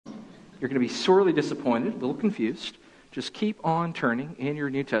You're going to be sorely disappointed, a little confused. Just keep on turning in your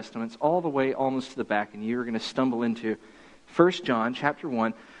New Testaments all the way almost to the back, and you're going to stumble into 1 John chapter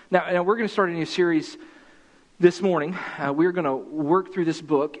 1. Now we're going to start a new series this morning. We're going to work through this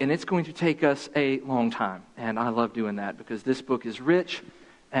book, and it's going to take us a long time. And I love doing that because this book is rich,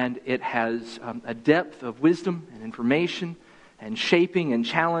 and it has a depth of wisdom and information and shaping and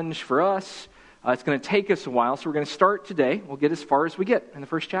challenge for us. It's going to take us a while, so we're going to start today. We'll get as far as we get in the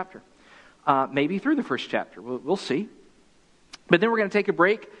first chapter. Maybe through the first chapter. We'll see. But then we're going to take a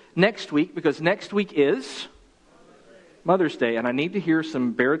break next week, because next week is Mother's Day, and I need to hear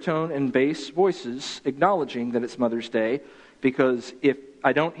some baritone and bass voices acknowledging that it's Mother's Day, because if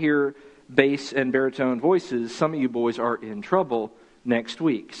I don't hear bass and baritone voices, some of you boys are in trouble next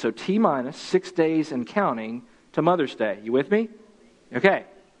week. So T-minus 6 days and counting to Mother's Day. You with me? Okay.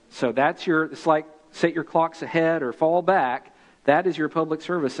 So it's like set your clocks ahead or fall back. That is your public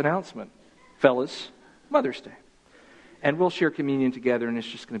service announcement. Fellas, Mother's Day. And we'll share communion together, and it's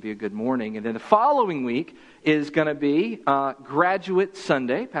just going to be a good morning. And then the following week is going to be Graduate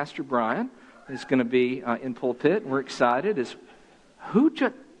Sunday. Pastor Brian is going to be in pulpit, and we're excited.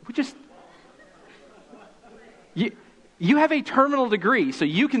 You have a terminal degree, so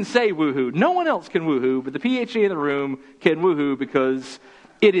you can say woohoo. No one else can woohoo, but the PhD in the room can woohoo because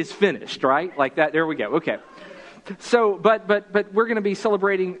it is finished, right? Like that. There we go. Okay. So, but we're going to be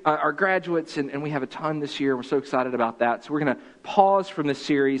celebrating our graduates, and we have a ton this year. We're so excited about that. So we're going to pause from this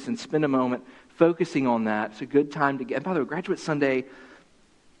series and spend a moment focusing on that. It's a good time to get. And by the way, Graduate Sunday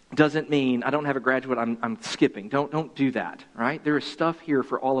doesn't mean I don't have a graduate, I'm skipping. Don't do that, right? There is stuff here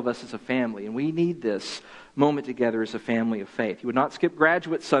for all of us as a family, and we need this moment together as a family of faith. You would not skip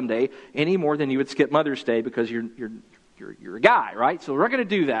Graduate Sunday any more than you would skip Mother's Day because you're a guy, right? So we're not going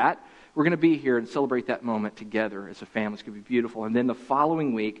to do that. We're going to be here and celebrate that moment together as a family. It's going to be beautiful. And then the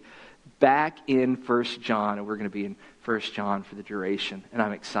following week, back in 1 John, and we're going to be in 1 John for the duration. And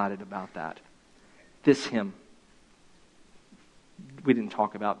I'm excited about that. This hymn. We didn't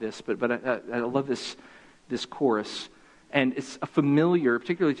talk about this, but I love this chorus. And it's a familiar,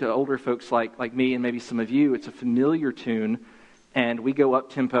 particularly to older folks like me and maybe some of you, it's a familiar tune. And we go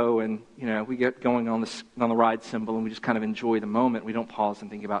up tempo, and we get going on the ride cymbal, and we just kind of enjoy the moment. We don't pause and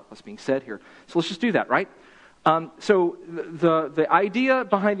think about what's being said here. So let's just do that, right? So the idea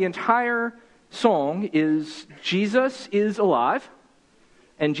behind the entire song is Jesus is alive,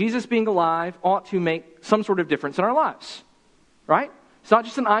 and Jesus being alive ought to make some sort of difference in our lives, right? It's not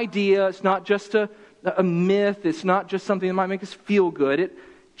just an idea. It's not just a myth. It's not just something that might make us feel good.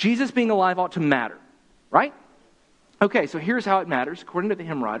 Jesus being alive ought to matter, right? Okay, so here's how it matters. According to the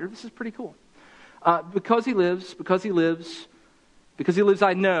hymn writer, this is pretty cool. Because he lives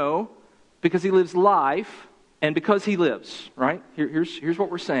I know, because he lives life, and because he lives, right? Here's what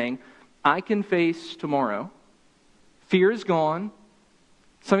we're saying. I can face tomorrow. Fear is gone.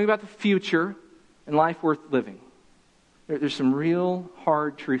 Something about the future and life worth living. There's some real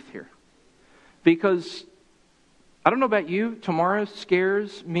hard truth here. Because, I don't know about you, tomorrow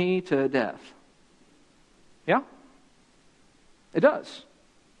scares me to death. Yeah? It does.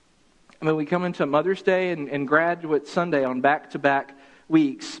 I mean, we come into Mother's Day and Graduate Sunday on back-to-back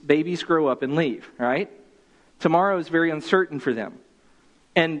weeks. Babies grow up and leave, right? Tomorrow is very uncertain for them.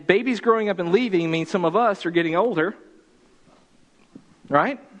 And babies growing up and leaving means some of us are getting older,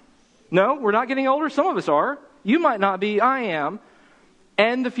 right? No, we're not getting older. Some of us are. You might not be. I am.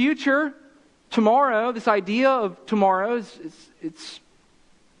 And the future, tomorrow, this idea of tomorrow, it's going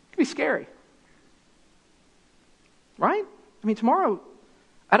to be scary. Right? I mean, tomorrow,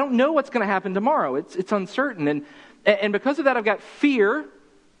 I don't know what's going to happen tomorrow. It's uncertain. And because of that, I've got fear.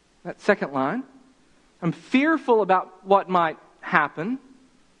 That second line. I'm fearful about what might happen.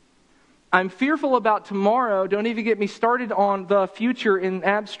 I'm fearful about tomorrow. Don't even get me started on the future in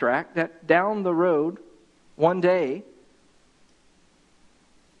abstract, that down the road, one day.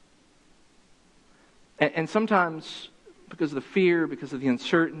 And sometimes, because of the fear, because of the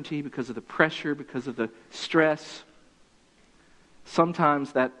uncertainty, because of the pressure, because of the stress,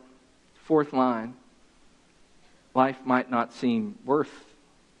 sometimes that fourth line, life might not seem worth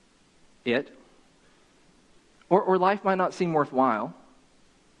it, or life might not seem worthwhile,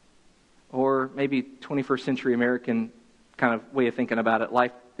 or maybe 21st century American kind of way of thinking about it,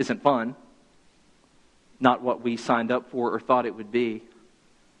 life isn't fun, not what we signed up for or thought it would be.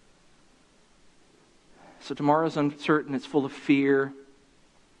 So tomorrow's uncertain, it's full of fear.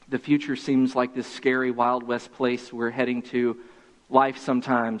 The future seems like this scary Wild West place we're heading to. Life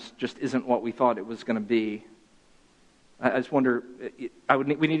sometimes just isn't what we thought it was going to be. I just wonder,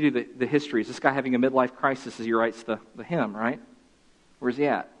 we need to do the history. Is this guy having a midlife crisis as he writes the hymn, right? Where's he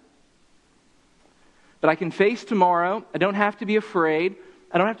at? but I can face tomorrow. I don't have to be afraid.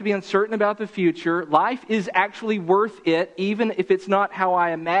 I don't have to be uncertain about the future. Life is actually worth it, even if it's not how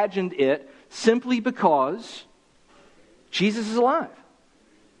I imagined it, simply because Jesus is alive.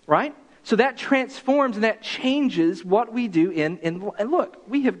 Right? So that transforms and that changes what we do and look,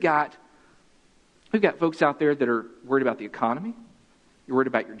 we've got folks out there that are worried about the economy. You're worried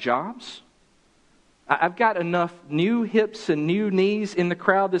about your jobs. I've got enough new hips and new knees in the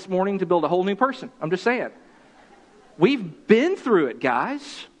crowd this morning to build a whole new person. I'm just saying. We've been through it,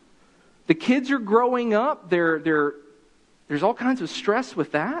 guys. The kids are growing up. There's all kinds of stress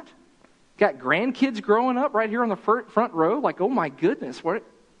with that. Got grandkids growing up right here on the front row. Like, oh my goodness, what?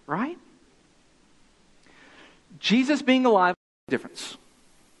 Right? Jesus being alive makes a difference.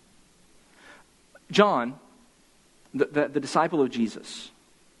 John, the disciple of Jesus,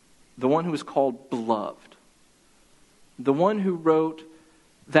 the one who was called beloved, the one who wrote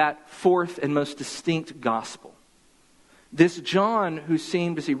that fourth and most distinct gospel. This John, who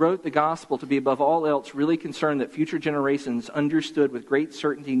seemed, as he wrote the gospel, to be above all else really concerned that future generations understood with great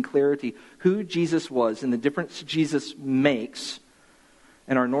certainty and clarity who Jesus was and the difference Jesus makes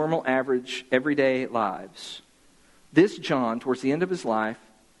in our normal, average, everyday lives. This John, towards the end of his life,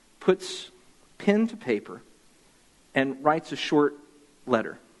 puts pen to paper and writes a short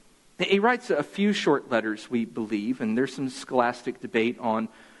letter. He writes a few short letters, we believe, and there's some scholastic debate on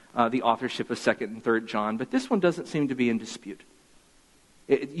the authorship of 2nd and 3rd John, but this one doesn't seem to be in dispute.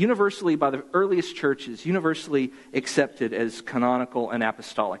 Universally, by the earliest churches, universally accepted as canonical and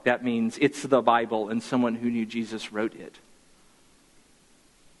apostolic. That means it's the Bible and someone who knew Jesus wrote it.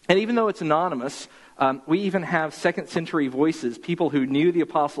 And even though it's anonymous, we even have 2nd century voices, people who knew the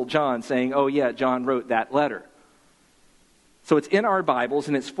Apostle John, saying, oh yeah, John wrote that letter. So it's in our Bibles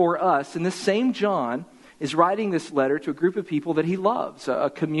and it's for us. And this same John is writing this letter to a group of people that he loves,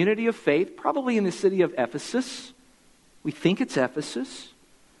 a community of faith, probably in the city of Ephesus. We think it's Ephesus,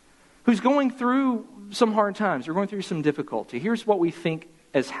 who's going through some hard times. They're going through some difficulty. Here's what we think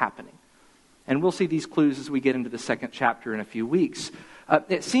is happening. And we'll see these clues as we get into the 2nd chapter in a few weeks.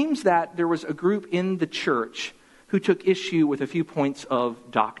 It seems that there was a group in the church who took issue with a few points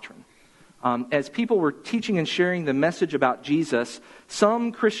of doctrine. As people were teaching and sharing the message about Jesus,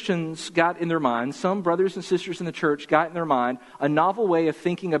 some Christians got in their mind, some brothers and sisters in the church got in their mind a novel way of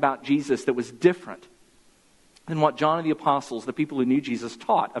thinking about Jesus that was different than what John and the apostles, the people who knew Jesus,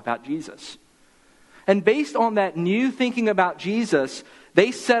 taught about Jesus. And based on that new thinking about Jesus,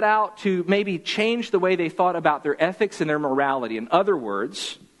 they set out to maybe change the way they thought about their ethics and their morality. In other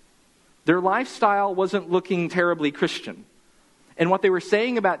words, their lifestyle wasn't looking terribly Christian. And what they were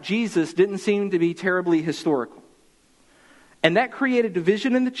saying about Jesus didn't seem to be terribly historical. And that created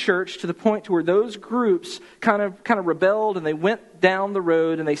division in the church to the point to where those groups kind of rebelled and they went down the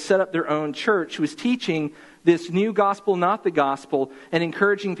road and they set up their own church who was teaching this new gospel, not the gospel, and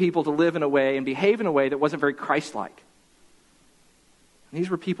encouraging people to live in a way and behave in a way that wasn't very Christ-like. And these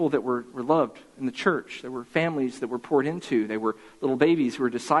were people that were loved in the church. There were families that were poured into. They were little babies who were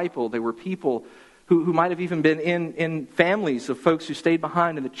discipled. They were people who might have even been in families of folks who stayed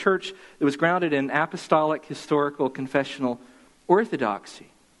behind in the church that was grounded in apostolic, historical, confessional orthodoxy.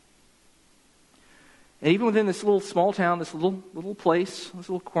 And even within this little small town, this little place, this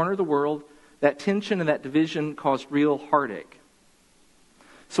little corner of the world, that tension and that division caused real heartache.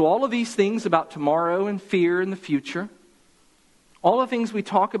 So all of these things about tomorrow and fear and the future, all the things we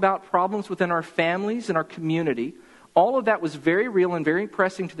talk about, problems within our families and our community, all of that was very real and very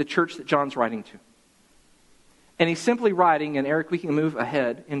pressing to the church that John's writing to. And he's simply writing, and Eric, we can move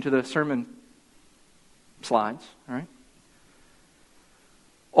ahead into the sermon slides, all right?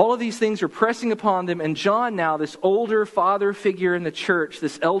 All of these things are pressing upon them, and John now, this older father figure in the church,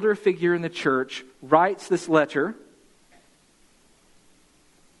 this elder figure in the church, writes this letter.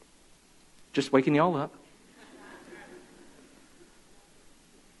 Just waking y'all up.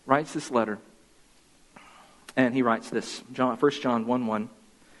 Writes this letter. And he writes this, 1 John 1:1.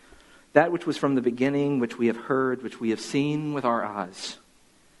 That which was from the beginning, which we have heard, which we have seen with our eyes,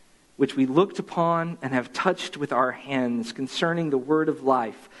 which we looked upon and have touched with our hands concerning the word of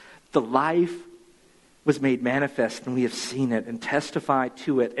life. The life was made manifest, and we have seen it and testified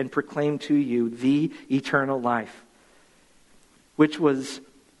to it and proclaimed to you the eternal life, which was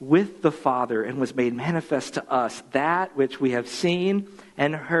with the Father and was made manifest to us. That which we have seen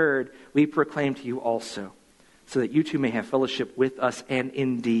and heard, we proclaim to you also, so that you too may have fellowship with us. And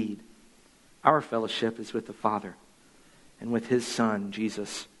indeed, our fellowship is with the Father and with His Son,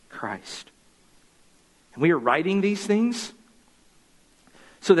 Jesus Christ. And we are writing these things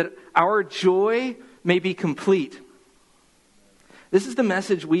so that our joy may be complete. This is the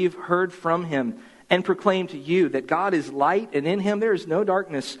message we've heard from Him. and proclaim to you that God is light, and in him there is no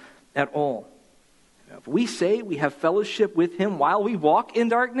darkness at all. If we say we have fellowship with him while we walk in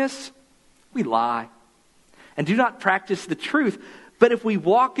darkness, we lie and do not practice the truth. But if we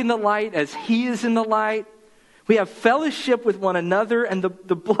walk in the light as he is in the light, we have fellowship with one another, and the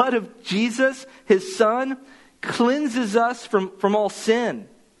blood of Jesus, his Son, cleanses us from all sin.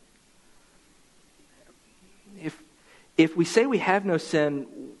 If we say we have no sin,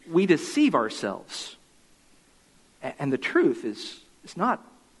 we deceive ourselves. And the truth is not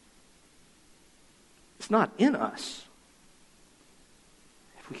in us.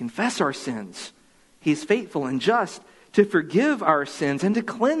 If we confess our sins, he is faithful and just to forgive our sins and to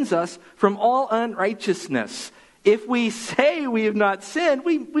cleanse us from all unrighteousness. If we say we have not sinned,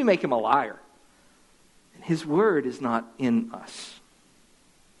 we make him a liar. And his word is not in us.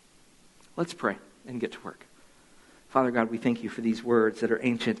 Let's pray and get to work. Father God, we thank you for these words that are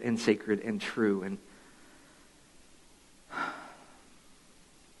ancient and sacred and true. And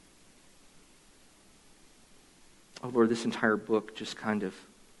oh Lord, this entire book just kind of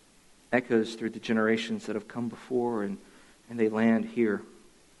echoes through the generations that have come before, and they land here.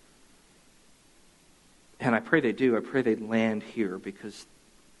 And I pray they do. I pray they land here, because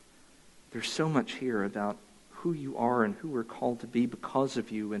there's so much here about who you are and who we're called to be because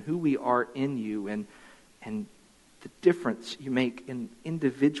of you, and who we are in you, and the difference you make in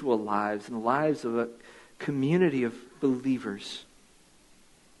individual lives and the lives of a community of believers.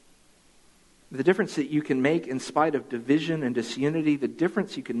 The difference that you can make in spite of division and disunity, the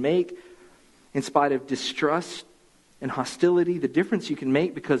difference you can make in spite of distrust and hostility, the difference you can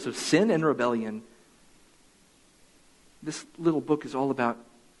make because of sin and rebellion. This little book is all about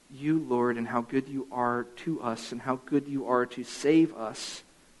you, Lord, and how good you are to us and how good you are to save us.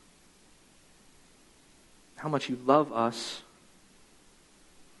 How much you love us,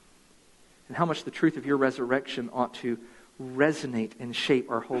 and how much the truth of your resurrection ought to resonate and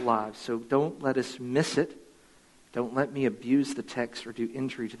shape our whole lives. So don't let us miss it. Don't let me abuse the text or do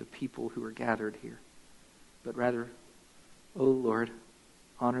injury to the people who are gathered here. But rather, oh Lord,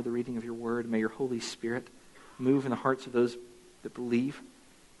 honor the reading of your word. May your Holy Spirit move in the hearts of those that believe.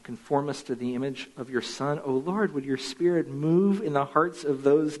 Conform us to the image of your Son. Oh Lord, would your Spirit move in the hearts of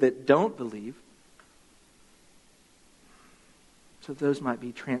those that don't believe, so those might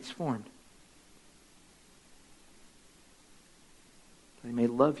be transformed. They may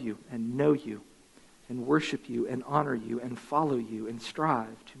love you and know you and worship you and honor you and follow you and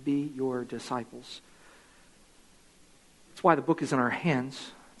strive to be your disciples. That's why the book is in our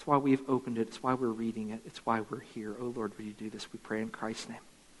hands. That's why we've opened it. It's why we're reading it. It's why we're here. Oh Lord, will you do this? We pray in Christ's name.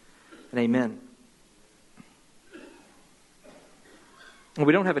 And amen. Well,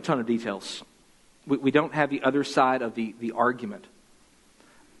 we don't have a ton of details. We don't have the other side of the argument.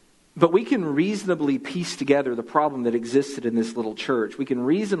 But we can reasonably piece together the problem that existed in this little church. We can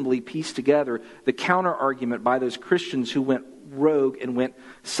reasonably piece together the counter-argument by those Christians who went rogue and went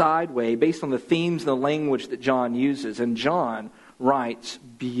sideways based on the themes and the language that John uses. And John writes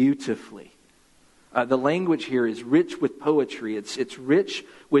beautifully. The language here is rich with poetry. It's rich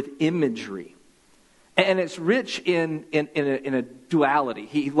with imagery. And it's rich in a duality.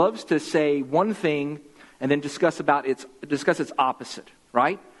 He loves to say one thing and then discuss its opposite,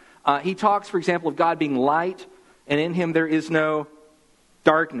 right? He talks, for example, of God being light, and in him there is no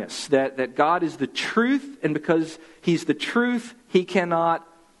darkness. That God is the truth, and because he's the truth, he cannot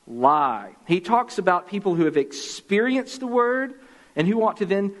lie. He talks about people who have experienced the word and who want to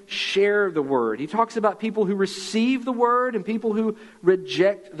then share the word. He talks about people who receive the word and people who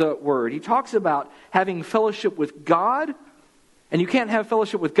reject the word. He talks about having fellowship with God, and you can't have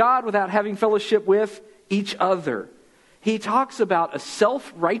fellowship with God without having fellowship with each other. He talks about a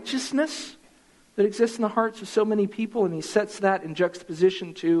self-righteousness that exists in the hearts of so many people, and he sets that in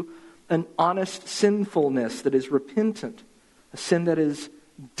juxtaposition to an honest sinfulness that is repentant, a sin that is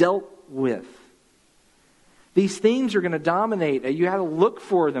dealt with. These themes are going to dominate. You have to look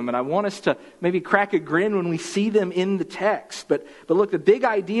for them, and I want us to maybe crack a grin when we see them in the text. But look, the big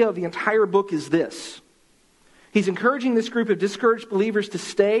idea of the entire book is this. He's encouraging this group of discouraged believers to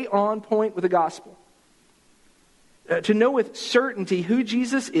stay on point with the gospel. To know with certainty who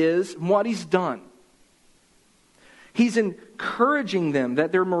Jesus is and what he's done. He's encouraging them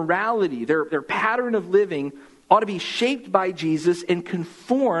that their morality, their pattern of living ought to be shaped by Jesus and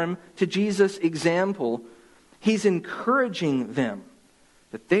conform to Jesus' example. He's encouraging them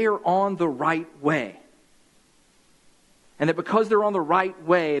that they are on the right way. And that because they're on the right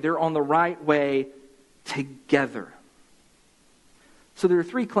way together. So there are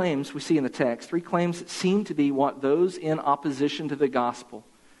three claims we see in the text, three claims that seem to be what those in opposition to the gospel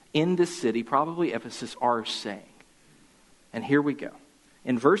in this city, probably Ephesus, are saying. And here we go.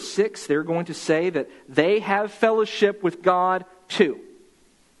 In verse 6, they're going to say that they have fellowship with God too.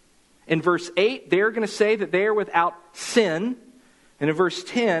 In verse 8, they're going to say that they are without sin. And in verse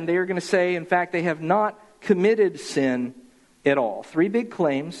 10, they are going to say, in fact, they have not committed sin at all. Three big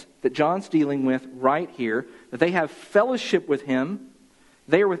claims that John's dealing with right here. That they have fellowship with Him,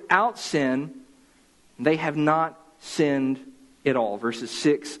 they are without sin, and they have not sinned at all. Verses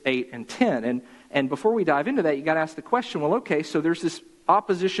 6, 8, and 10. And before we dive into that, you got to ask the question, well, okay, so there's this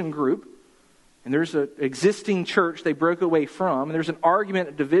opposition group, and there's an existing church they broke away from, and there's an argument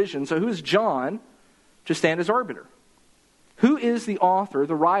of division. So who is John to stand as arbiter? Who is the author,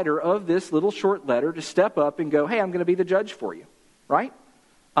 the writer of this little short letter to step up and go, hey, I'm going to be the judge for you, right?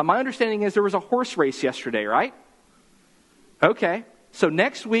 My understanding is there was a horse race yesterday, right? Okay, so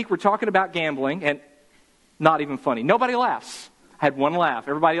next week we're talking about gambling, and not even funny. Nobody laughs. I had one laugh.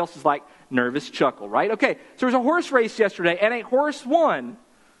 Everybody else is like nervous chuckle, right? Okay, so there was a horse race yesterday, and a horse won.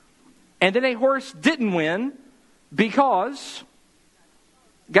 And then a horse didn't win because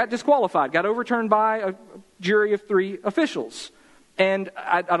got disqualified, got overturned by a jury of 3 officials. And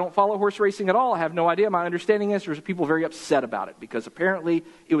I don't follow horse racing at all. I have no idea. My understanding is there's people very upset about it because apparently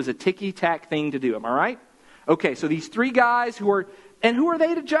it was a ticky-tack thing to do. Am I right? Okay, so these 3 guys who are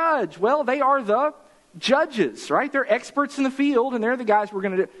they to judge? Well, they are the judges, right? They're experts in the field, and they're the guys we're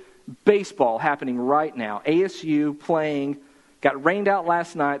going to do. Baseball happening right now. ASU playing, got rained out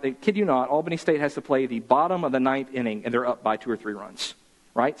last night. They kid you not, Albany State has to play the bottom of the 9th inning, and they're up by 2 or 3 runs,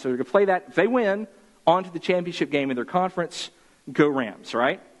 right? So they're going to play that. If they win, on to the championship game in their conference, go Rams,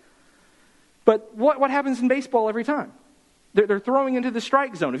 right? But what happens in baseball every time? They're throwing into the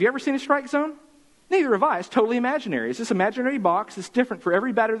strike zone. Have you ever seen a strike zone? Neither have I. It's totally imaginary. It's this imaginary box. It's different for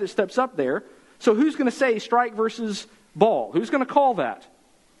every batter that steps up there. So who's going to say strike versus ball? Who's going to call that?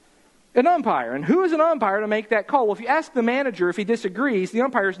 An umpire. And who is an umpire to make that call? Well, if you ask the manager if he disagrees, the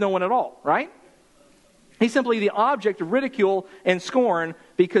umpire is no one at all, right? He's simply the object of ridicule and scorn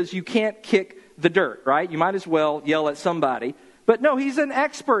because you can't kick the dirt, right? You might as well yell at somebody. But no, he's an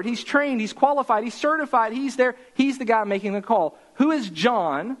expert. He's trained. He's qualified. He's certified. He's there. He's the guy making the call. Who is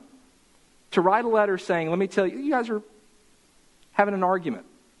John to write a letter saying, let me tell you, you guys are having an argument.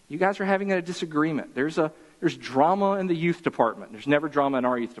 You guys are having a disagreement. There's drama in the youth department. There's never drama in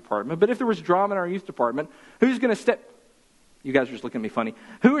our youth department. But if there was drama in our youth department, who's going to step... You guys are just looking at me funny.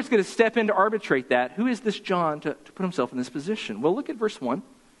 Who is going to step in to arbitrate that? Who is this John to put himself in this position? Well, look at verse 1.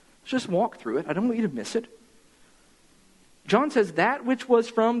 Let's just walk through it. I don't want you to miss it. John says, that which was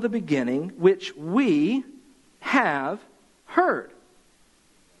from the beginning, which we have heard.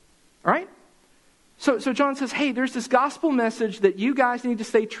 All right? So John says, hey, there's this gospel message that you guys need to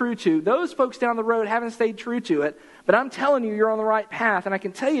stay true to. Those folks down the road haven't stayed true to it, but I'm telling you, you're on the right path, and I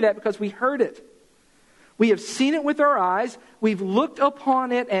can tell you that because we heard it. We have seen it with our eyes. We've looked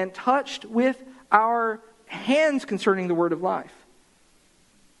upon it and touched with our hands concerning the word of life.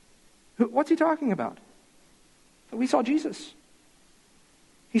 What's he talking about? We saw Jesus.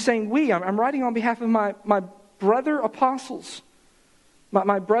 He's saying I'm writing on behalf of my brother apostles.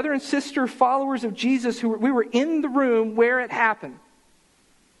 My brother and sister followers of Jesus, we were in the room where it happened.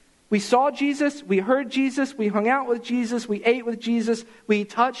 We saw Jesus, we heard Jesus, we hung out with Jesus, we ate with Jesus, we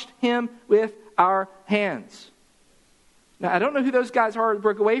touched him with our hands. Now, I don't know who those guys are that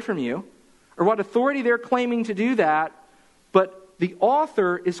broke away from you, or what authority they're claiming to do that, but the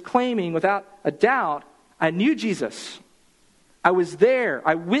author is claiming without a doubt, I knew Jesus. I was there.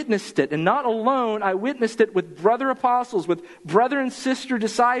 I witnessed it. And not alone, I witnessed it with brother apostles, with brother and sister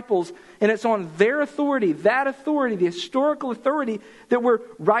disciples. And it's on their authority, that authority, the historical authority, that we're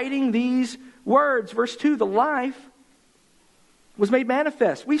writing these words. Verse 2, the life was made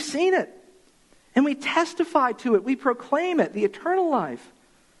manifest. We've seen it. And we testify to it. We proclaim it, the eternal life,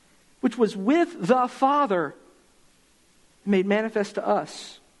 which was with the Father, made manifest to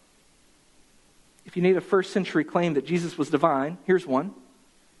us. If you need a first century claim that Jesus was divine, here's one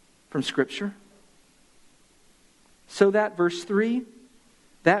from Scripture. So that, verse 3,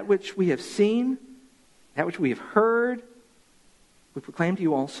 that which we have seen, that which we have heard, we proclaim to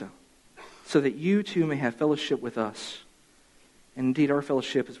you also, so that you too may have fellowship with us. And indeed, our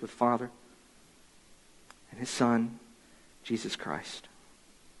fellowship is with Father and His Son, Jesus Christ.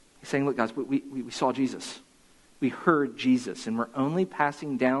 He's saying, look guys, we saw Jesus. We heard Jesus, and we're only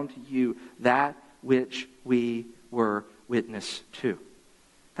passing down to you that which we were witness to.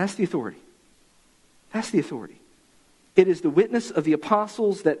 That's the authority. That's the authority. It is the witness of the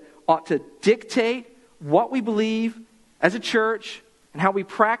apostles that ought to dictate what we believe as a church and how we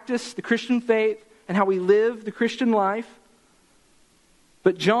practice the Christian faith and how we live the Christian life.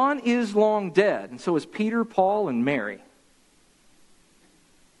 But John is long dead, and so is Peter, Paul, and Mary.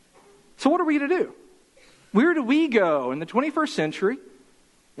 So what are we going to do? Where do we go in the 21st century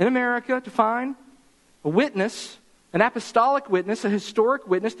in America to find a witness, an apostolic witness, a historic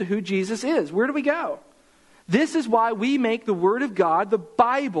witness to who Jesus is? Where do we go? This is why we make the Word of God, the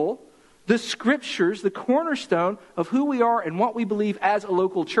Bible, the Scriptures, the cornerstone of who we are and what we believe as a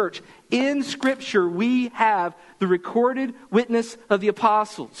local church. In Scripture, we have the recorded witness of the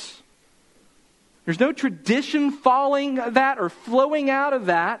apostles. There's no tradition following that or flowing out of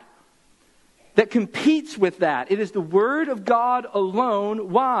that competes with that. It is the Word of God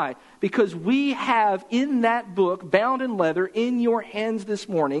alone. Why? Because we have in that book, bound in leather, in your hands this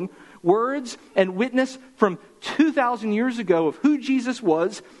morning, words and witness from 2,000 years ago of who Jesus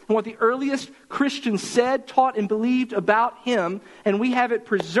was and what the earliest Christians said, taught, and believed about Him. And we have it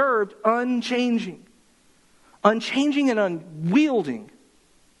preserved unchanging. Unchanging and unwielding.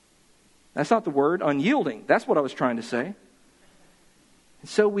 That's not the word, unyielding. That's what I was trying to say. And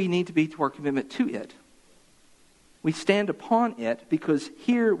so we need to be to our commitment to it. We stand upon it because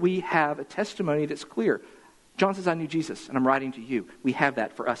here we have a testimony that's clear. John says, I knew Jesus, and I'm writing to you. We have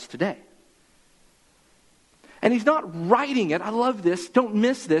that for us today. And he's not writing it, I love this, don't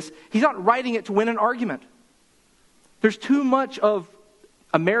miss this, he's not writing it to win an argument. There's too much of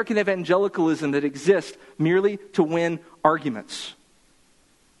American evangelicalism that exists merely to win arguments.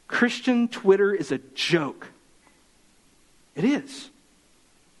 Christian Twitter is a joke. It is.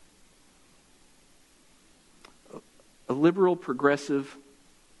 A liberal, progressive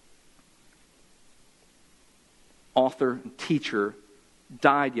author and teacher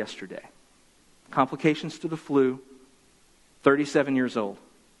died yesterday. Complications to the flu, 37 years old.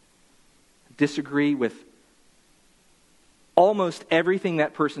 Disagree with almost everything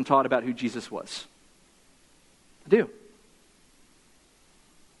that person taught about who Jesus was. I do.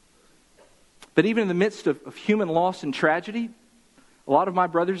 But even in the midst of human loss and tragedy, a lot of my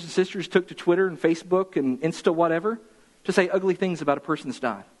brothers and sisters took to Twitter and Facebook and Insta whatever to say ugly things about a person that's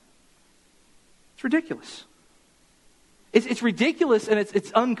died. It's ridiculous. It's ridiculous and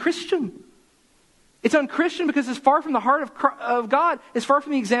it's unchristian. It's unchristian because it's far from the heart of God. It's far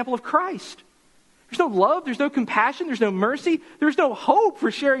from the example of Christ. There's no love, there's no compassion, there's no mercy, there's no hope for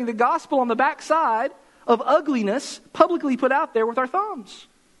sharing the gospel on the backside of ugliness publicly put out there with our thumbs.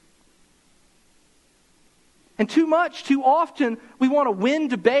 And too often, we want to win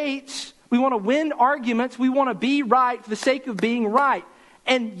debates, we want to win arguments, we want to be right for the sake of being right.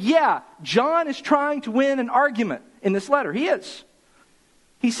 And yeah, John is trying to win an argument in this letter. He is.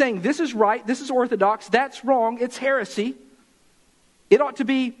 He's saying this is right, this is orthodox, that's wrong, it's heresy. It ought to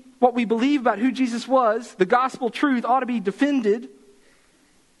be what we believe about who Jesus was. The gospel truth ought to be defended.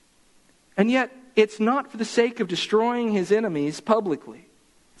 And yet, it's not for the sake of destroying his enemies publicly.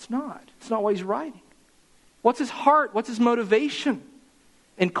 It's not. It's not what he's writing. What's his heart? What's his motivation?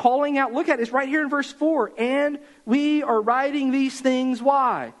 And calling out, look at it, it's right here in verse 4. And we are writing these things,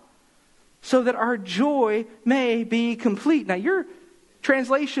 why? So that our joy may be complete. Now your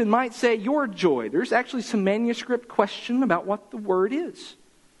translation might say your joy. There's actually some manuscript question about what the word is.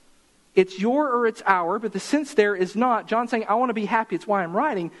 It's your or it's our, but the sense there is not. John's saying, I want to be happy, it's why I'm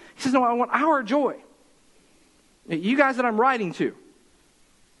writing. He says, no, I want our joy. You guys that I'm writing to.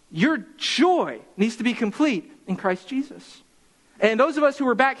 Your joy needs to be complete in Christ Jesus. And those of us who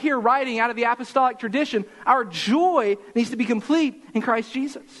are back here writing out of the apostolic tradition, our joy needs to be complete in Christ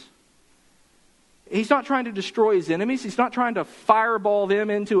Jesus. He's not trying to destroy his enemies. He's not trying to fireball them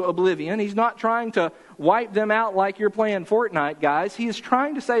into oblivion. He's not trying to wipe them out like you're playing Fortnite, guys. He is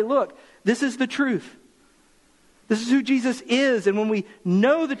trying to say, look, this is the truth. This is who Jesus is. And when we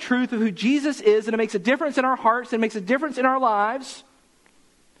know the truth of who Jesus is, and it makes a difference in our hearts, and it makes a difference in our lives,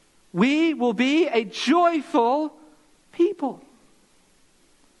 we will be a joyful people.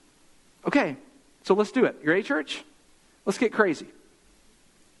 Okay, so let's do it. You ready, church? Let's get crazy.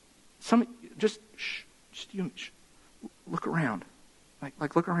 Just look around.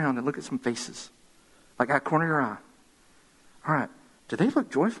 Like look around and look at some faces. Like out of the corner of your eye. All right, do they look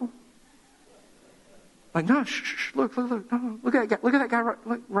joyful? Like, no, look, no, look at that guy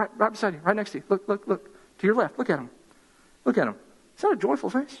right beside you, right next to you. Look, to your left, look at him. Look at him. Is that a joyful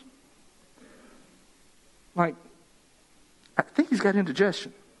face? Like, I think he's got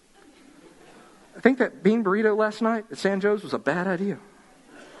indigestion. I think that bean burrito last night at San Joe's was a bad idea.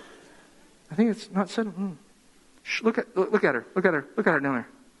 I think it's not said. Look at her. Look at her down there. Look at her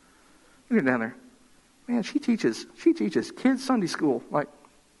down there. Man, she teaches kids Sunday school like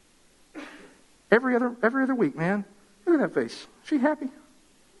every other week, man. Look at that face. Is she happy?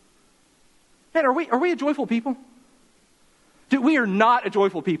 Man, are we a joyful people? Dude, we are not a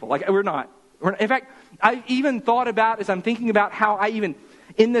joyful people. Like, we're not. In fact, I even thought about, as I'm thinking about how I even,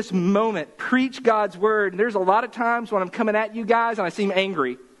 in this moment, preach God's word. And there's a lot of times when I'm coming at you guys and I seem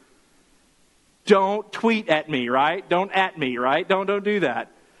angry. Don't tweet at me, right? Don't at me, right? Don't do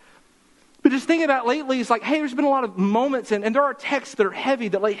that. But just thinking about lately, it's like, hey, there's been a lot of moments, and there are texts that are heavy,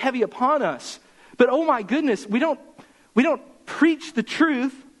 that lay heavy upon us. But oh my goodness, we don't preach the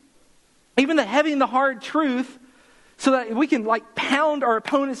truth, even the heavy and the hard truth, so that we can like pound our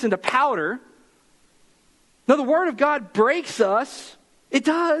opponents into powder. No, the Word of God breaks us. It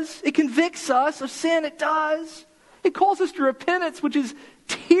does. It convicts us of sin. It does. It calls us to repentance, which is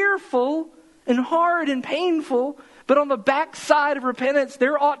tearful and hard and painful. But on the backside of repentance,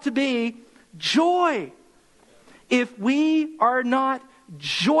 there ought to be joy. If we are not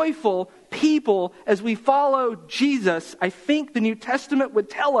joyful people as we follow Jesus, I think the New Testament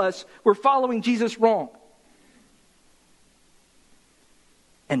would tell us we're following Jesus wrong.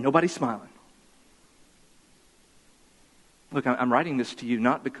 And nobody's smiling. Look, I'm writing this to you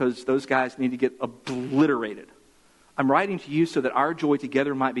not because those guys need to get obliterated. I'm writing to you so that our joy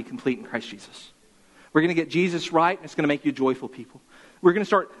together might be complete in Christ Jesus. We're going to get Jesus right, and it's going to make you joyful people. We're going to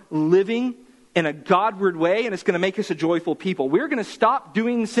start living in a Godward way, and it's going to make us a joyful people. We're going to stop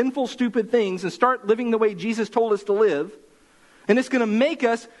doing sinful, stupid things and start living the way Jesus told us to live, and it's going to make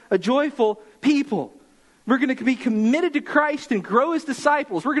us a joyful people. We're going to be committed to Christ and grow as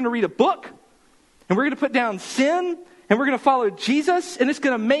disciples. We're going to read a book, and we're going to put down sin, and we're going to follow Jesus, and it's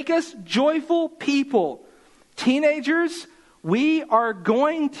going to make us joyful people. Teenagers, we are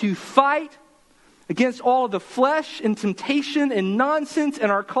going to fight against all of the flesh and temptation and nonsense in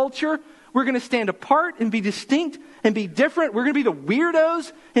our culture. We're going to stand apart and be distinct and be different. We're going to be the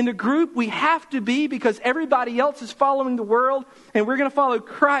weirdos in the group. We have to be, because everybody else is following the world, and we're going to follow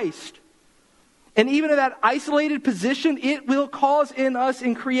Christ. And even in that isolated position, it will cause in us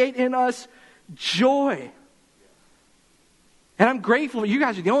and create in us joy. And I'm grateful. You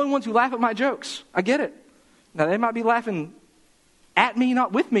guys are the only ones who laugh at my jokes. I get it. Now, they might be laughing at me,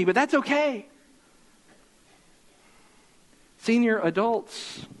 not with me, but that's okay. Senior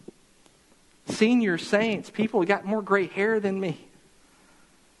adults, senior saints, people who got more gray hair than me.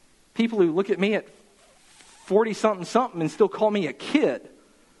 People who look at me at 40-something and still call me a kid.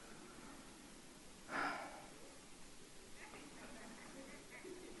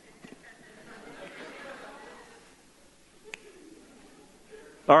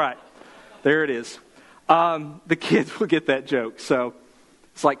 All right, there it is. The kids will get that joke, so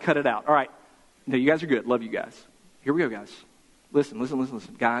it's like, cut it out. All right, no, you guys are good. Love you guys. Here we go, guys. Listen.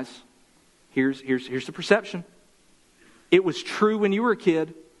 Guys, here's the perception. It was true when you were a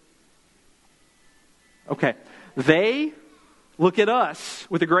kid. Okay, they look at us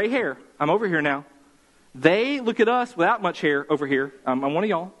with the gray hair. I'm over here now. They look at us without much hair over here. I'm one of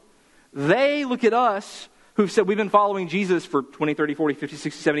y'all. They look at us who've said we've been following Jesus for 20, 30, 40, 50,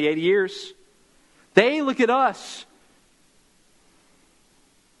 60, 70, 80 years. They look at us.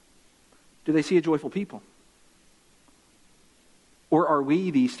 Do they see a joyful people? Or are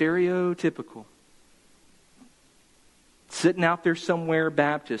we the stereotypical, sitting out there somewhere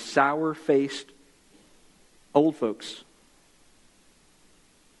Baptist, sour-faced old folks?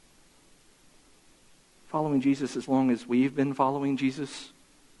 Following Jesus as long as we've been following Jesus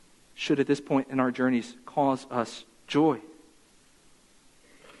should at this point in our journeys cause us joy.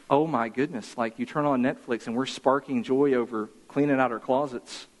 Oh my goodness, like you turn on Netflix and we're sparking joy over cleaning out our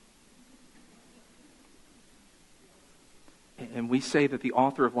closets. And we say that the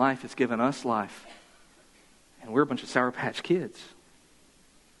author of life has given us life. And we're a bunch of Sour Patch Kids.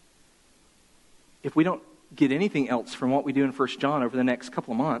 If we don't get anything else from what we do in 1 John over the next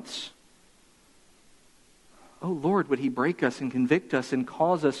couple of months, oh Lord, would He break us and convict us and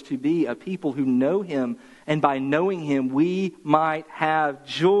cause us to be a people who know Him, and by knowing Him we might have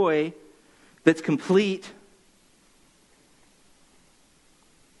joy that's complete.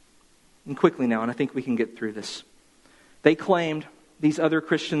 And quickly now, and I think we can get through this. They claimed, these other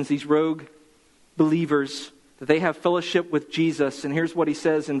Christians, these rogue believers, that they have fellowship with Jesus. And here's what he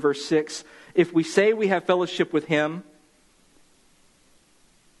says in verse 6. If we say we have fellowship with Him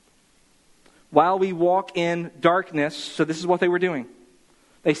while we walk in darkness, so this is what they were doing.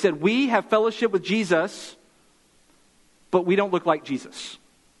 They said, we have fellowship with Jesus, but we don't look like Jesus.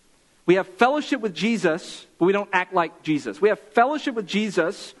 We have fellowship with Jesus, but we don't act like Jesus. We have fellowship with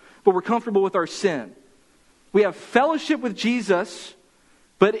Jesus, but we're comfortable with our sin. We have fellowship with Jesus,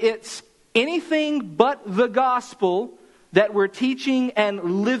 but it's anything but the gospel that we're teaching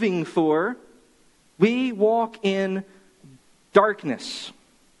and living for. We walk in darkness.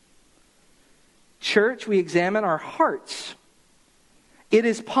 Church, we examine our hearts. it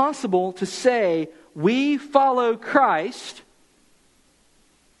is possible to say we follow Christ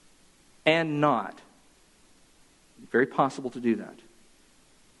and not. Very possible to do that.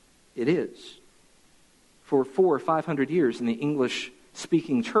 It is. For 400 or 500 years in the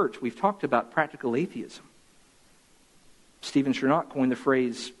English-speaking church, we've talked about practical atheism. Stephen Charnock coined the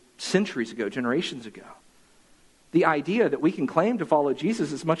phrase centuries ago, generations ago. The idea that we can claim to follow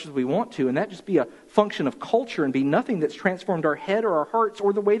Jesus as much as we want to, and that just be a function of culture and be nothing that's transformed our head or our hearts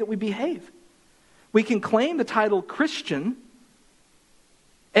or the way that we behave. We can claim the title Christian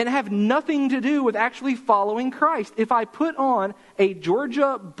and have nothing to do with actually following Christ. If I put on a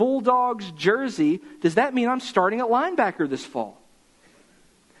Georgia Bulldogs jersey, does that mean I'm starting at linebacker this fall?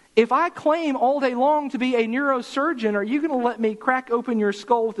 If I claim all day long to be a neurosurgeon, are you going to let me crack open your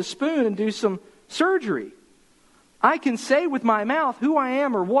skull with a spoon and do some surgery? I can say with my mouth who I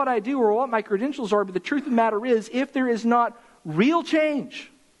am or what I do or what my credentials are, but the truth of the matter is, if there is not real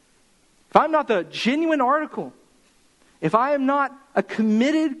change, if I'm not the genuine article, if I am not a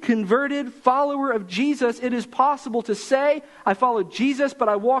committed, converted follower of Jesus, it is possible to say, I follow Jesus, but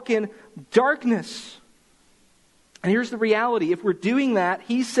I walk in darkness. And here's the reality. If we're doing that,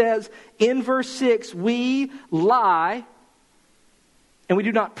 he says in verse 6, we lie and we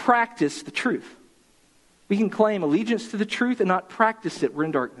do not practice the truth. We can claim allegiance to the truth and not practice it. We're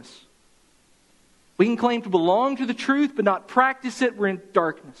in darkness. We can claim to belong to the truth but not practice it. We're in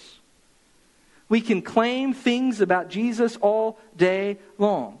darkness. We can claim things about Jesus all day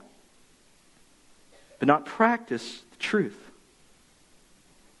long, but not practice the truth.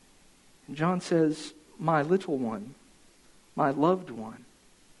 And John says, my little one, my loved one,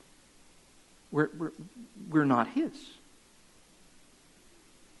 we're not his.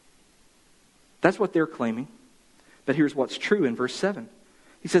 That's what they're claiming. But here's what's true in verse 7.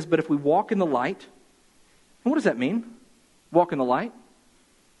 He says, but if we walk in the light, and what does that mean? Walk in the light?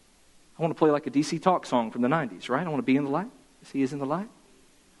 I want to play like a DC Talk song from the 90s, right? I want to be in the light. As he is in the light.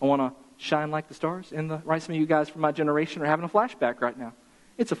 I want to shine like the stars. Right, some of you guys from my generation are having a flashback right now.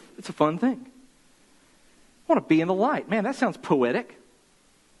 It's a fun thing. I want to be in the light. Man, that sounds poetic.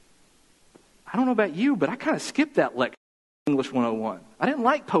 I don't know about you, but I kind of skipped that lecture in English 101. I didn't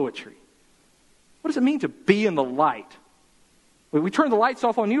like poetry. What does it mean to be in the light? We turned the lights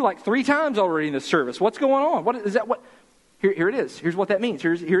off on you like 3 times already in this service. What's going on? What is that? What? Here it is. Here's what that means.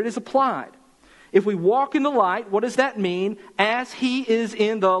 Here it is applied. If we walk in the light, what does that mean? As he is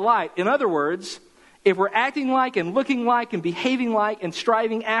in the light. In other words, if we're acting like and looking like and behaving like and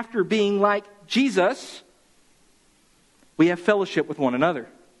striving after being like Jesus, we have fellowship with one another.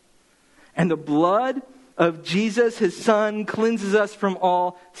 And the blood of Jesus, his son, cleanses us from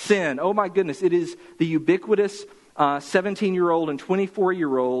all sin. Oh my goodness, it is the ubiquitous 17-year-old and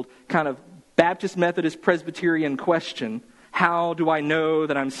 24-year-old kind of Baptist, Methodist, Presbyterian question. How do I know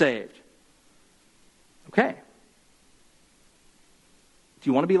that I'm saved? Okay. Do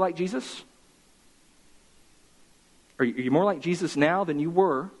you want to be like Jesus? Are you more like Jesus now than you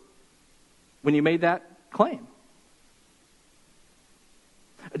were when you made that claim?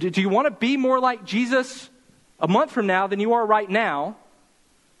 Do you want to be more like Jesus a month from now than you are right now?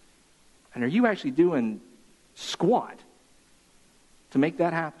 And are you actually doing squat to make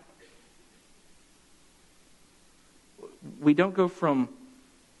that happen? We don't go from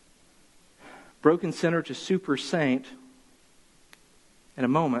broken sinner to super saint in a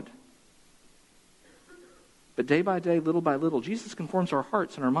moment. But day by day, little by little, Jesus conforms our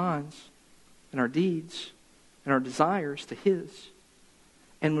hearts and our minds and our deeds and our desires to his.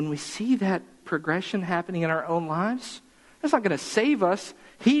 And when we see that progression happening in our own lives, that's not going to save us.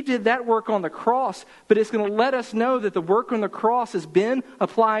 He did that work on the cross, but it's going to let us know that the work on the cross has been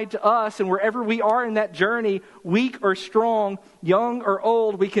applied to us, and wherever we are in that journey, weak or strong, young or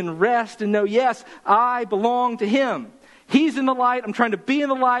old, we can rest and know, yes, I belong to him. He's in the light. I'm trying to be in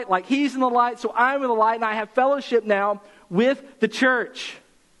the light like he's in the light, so I'm in the light, and I have fellowship now with the church.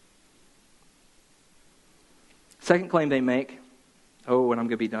 Second claim they make. Oh, and I'm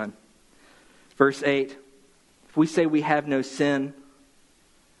going to be done. Verse 8. If we say we have no sin,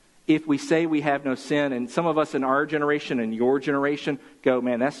 and some of us in our generation and your generation go,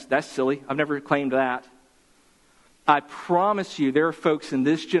 man, that's silly. I've never claimed that. I promise you there are folks in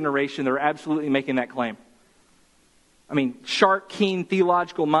this generation that are absolutely making that claim. I mean, sharp, keen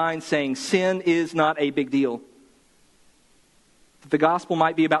theological minds saying sin is not a big deal. That the gospel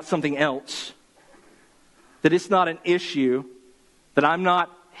might be about something else. That it's not an issue. That I'm not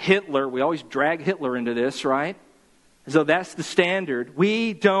Hitler. We always drag Hitler into this, right? As though that's the standard.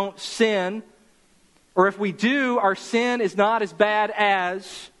 We don't sin. Or if we do, our sin is not as bad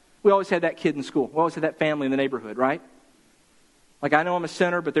as... We always had that kid in school. We always had that family in the neighborhood, right? Like, I know I'm a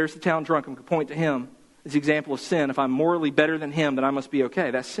sinner, but there's the town drunk. I'm going to point to him as the example of sin. If I'm morally better than him, then I must be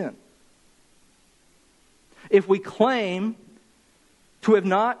okay. That's sin. If we claim to have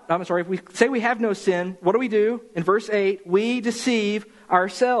not, if we say we have no sin, what do? In verse 8, we deceive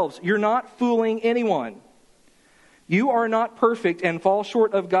ourselves. You're not fooling anyone. You are not perfect and fall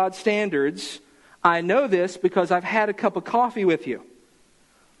short of God's standards. I know this because I've had a cup of coffee with you.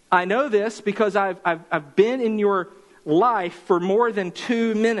 I know this because I've been in your life for more than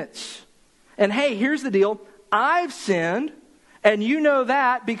 2 minutes. And hey, here's the deal. I've sinned, and you know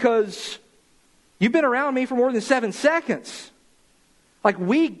that because you've been around me for more than 7 seconds. Like,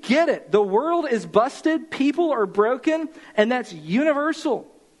 we get it. The world is busted. People are broken. And that's universal.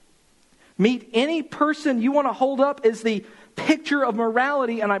 Meet any person you want to hold up as the picture of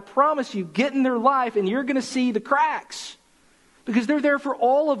morality. And I promise you, get in their life and you're going to see the cracks. Because they're there for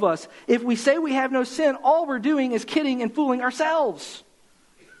all of us. If we say we have no sin, all we're doing is kidding and fooling ourselves.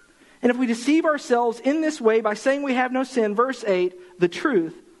 And if we deceive ourselves in this way by saying we have no sin, verse 8, the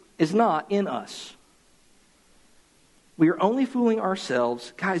truth is not in us. We are only fooling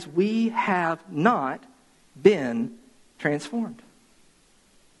ourselves. Guys, we have not been transformed.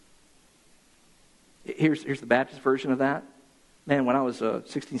 Here's the Baptist version of that. Man, when I was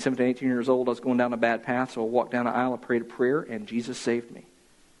 16, 17, 18 years old, I was going down a bad path, so I walked down the aisle, I prayed a prayer, and Jesus saved me.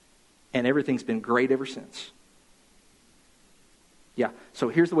 And everything's been great ever since. Yeah, so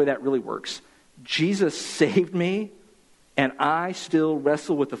here's the way that really works. Jesus saved me, and I still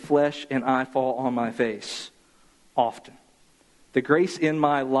wrestle with the flesh, and I fall on my face. Often. The grace in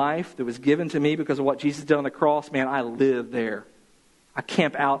my life that was given to me because of what Jesus did on the cross, man, I live there. I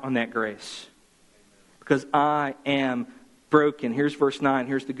camp out on that grace. Because I am broken. Here's verse 9.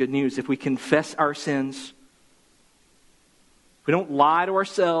 Here's the good news. If we confess our sins, we don't lie to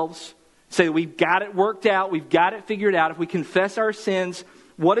ourselves, say we've got it worked out, we've got it figured out. If we confess our sins,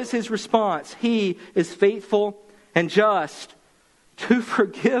 what is his response? He is faithful and just to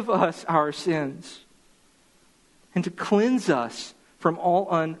forgive us our sins and to cleanse us from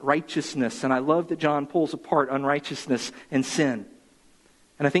all unrighteousness. And I love that John pulls apart unrighteousness and sin.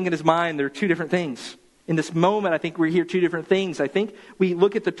 And I think in his mind there are two different things. In this moment, I think we hear two different things. I think we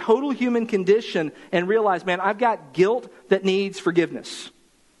look at the total human condition and realize, man, I've got guilt that needs forgiveness.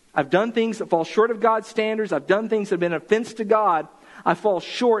 I've done things that fall short of God's standards. I've done things that have been an offense to God. I fall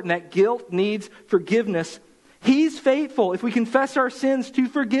short, and that guilt needs forgiveness. He's faithful if we confess our sins to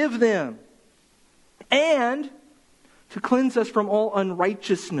forgive them. And to cleanse us from all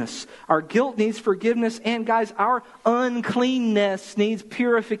unrighteousness. Our guilt needs forgiveness, and guys, our uncleanness needs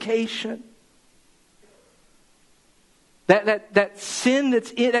purification. That sin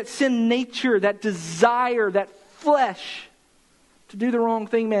that's in, that sin nature, that desire, that flesh to do the wrong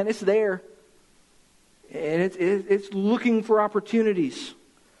thing, man, it's there. And it's looking for opportunities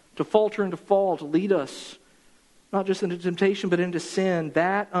to falter and to fall, to lead us not just into temptation, but into sin.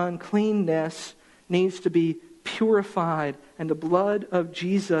 That uncleanness needs to be purified, and the blood of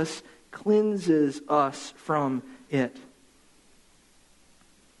Jesus cleanses us from it.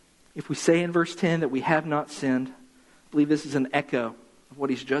 If we say in verse 10 that we have not sinned, I believe this is an echo of what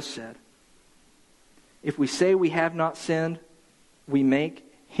he's just said. If we say we have not sinned, we make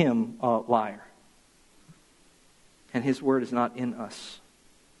him a liar. And his word is not in us.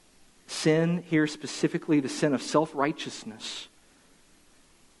 Sin here, specifically the sin of self-righteousness,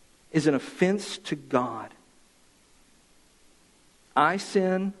 is an offense to God. I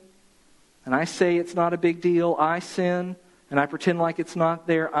sin, and I say it's not a big deal. I sin, and I pretend like it's not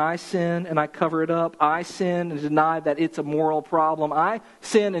there. I sin, and I cover it up. I sin and deny that it's a moral problem. I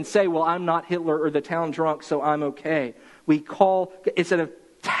sin and say, well, I'm not Hitler or the town drunk, so I'm okay. It's an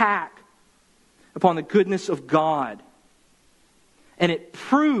attack upon the goodness of God. And it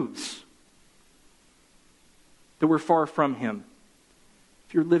proves that we're far from him.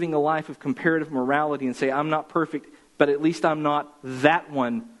 If you're living a life of comparative morality and say, I'm not perfect, but at least I'm not that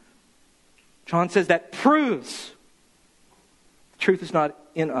one, John says that proves the truth is not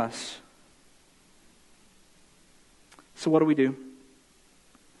in us. So what do we do?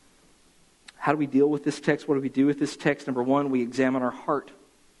 How do we deal with this text? What do we do with this text? Number one, we examine our heart.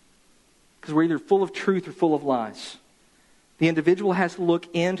 Because we're either full of truth or full of lies. The individual has to look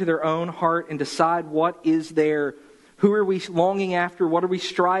into their own heart and decide what is there. Who are we longing after? What are we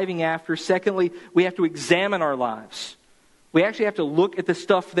striving after? Secondly, we have to examine our lives. We actually have to look at the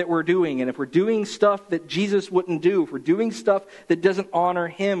stuff that we're doing. And if we're doing stuff that Jesus wouldn't do, if we're doing stuff that doesn't honor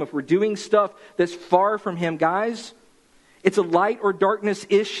him, if we're doing stuff that's far from him, guys, it's a light or darkness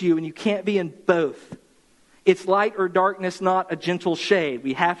issue, and you can't be in both. It's light or darkness, not a gentle shade.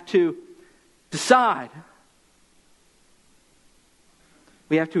 We have to decide.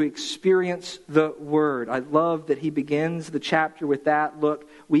 We have to experience the Word. I love that he begins the chapter with that. Look,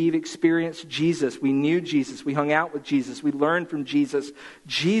 we've experienced Jesus. We knew Jesus. We hung out with Jesus. We learned from Jesus.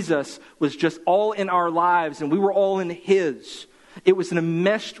 Jesus was just all in our lives, and we were all in his. It was an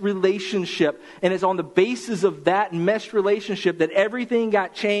enmeshed relationship, and it's on the basis of that enmeshed relationship that everything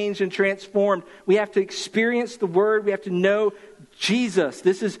got changed and transformed. We have to experience the Word. We have to know Jesus.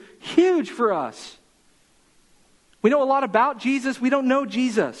 This is huge for us. We know a lot about Jesus. We don't know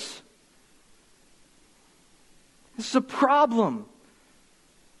Jesus. This is a problem.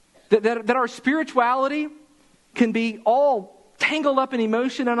 That our spirituality can be all tangled up in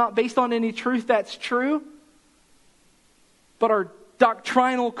emotion and not based on any truth that's true. But our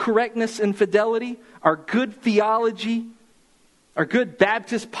doctrinal correctness and fidelity, our good theology, our good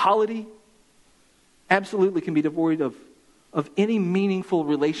Baptist polity, absolutely can be devoid of any meaningful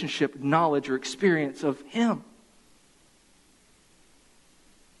relationship, knowledge, or experience of him.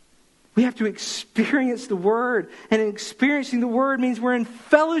 We have to experience the Word. And experiencing the Word means we're in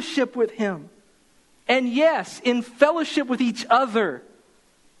fellowship with him. And yes, in fellowship with each other.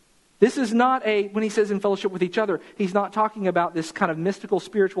 This is not when he says in fellowship with each other, he's not talking about this kind of mystical,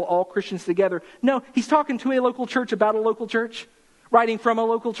 spiritual, all Christians together. No, he's talking to a local church about a local church, writing from a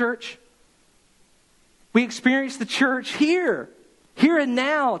local church. We experience the church here and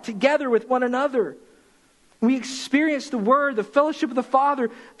now, together with one another. We experience the Word, the fellowship of the Father,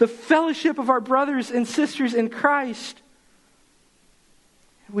 the fellowship of our brothers and sisters in Christ.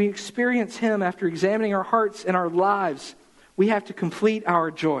 We experience him after examining our hearts and our lives. We have to complete our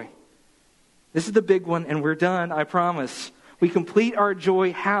joy. This is the big one, and we're done, I promise. We complete our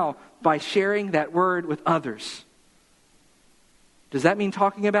joy how? By sharing that Word with others. Does that mean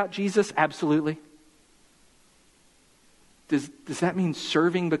talking about Jesus? Absolutely. Does that mean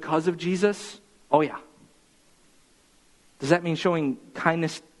serving because of Jesus? Oh yeah. Does that mean showing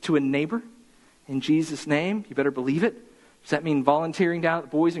kindness to a neighbor in Jesus' name? You better believe it. Does that mean volunteering down at the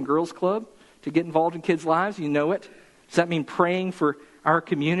Boys and Girls Club to get involved in kids' lives? You know it. Does that mean praying for our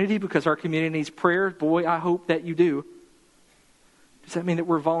community because our community needs prayer? Boy, I hope that you do. Does that mean that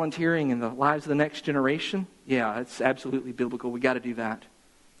we're volunteering in the lives of the next generation? Yeah, it's absolutely biblical. We got to do that.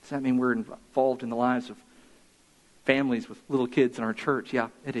 Does that mean we're involved in the lives of families with little kids in our church? Yeah,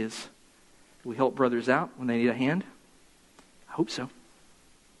 it is. Do we help brothers out when they need a hand? I hope so.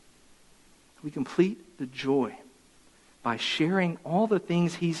 We complete the joy by sharing all the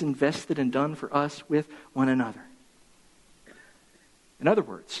things he's invested and done for us with one another. In other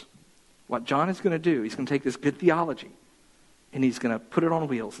words, what John is going to do, he's going to take this good theology and he's going to put it on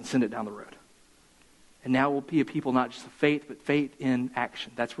wheels and send it down the road. And now we'll be a people not just of faith, but faith in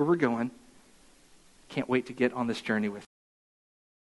action. That's where we're going. Can't wait to get on this journey with you.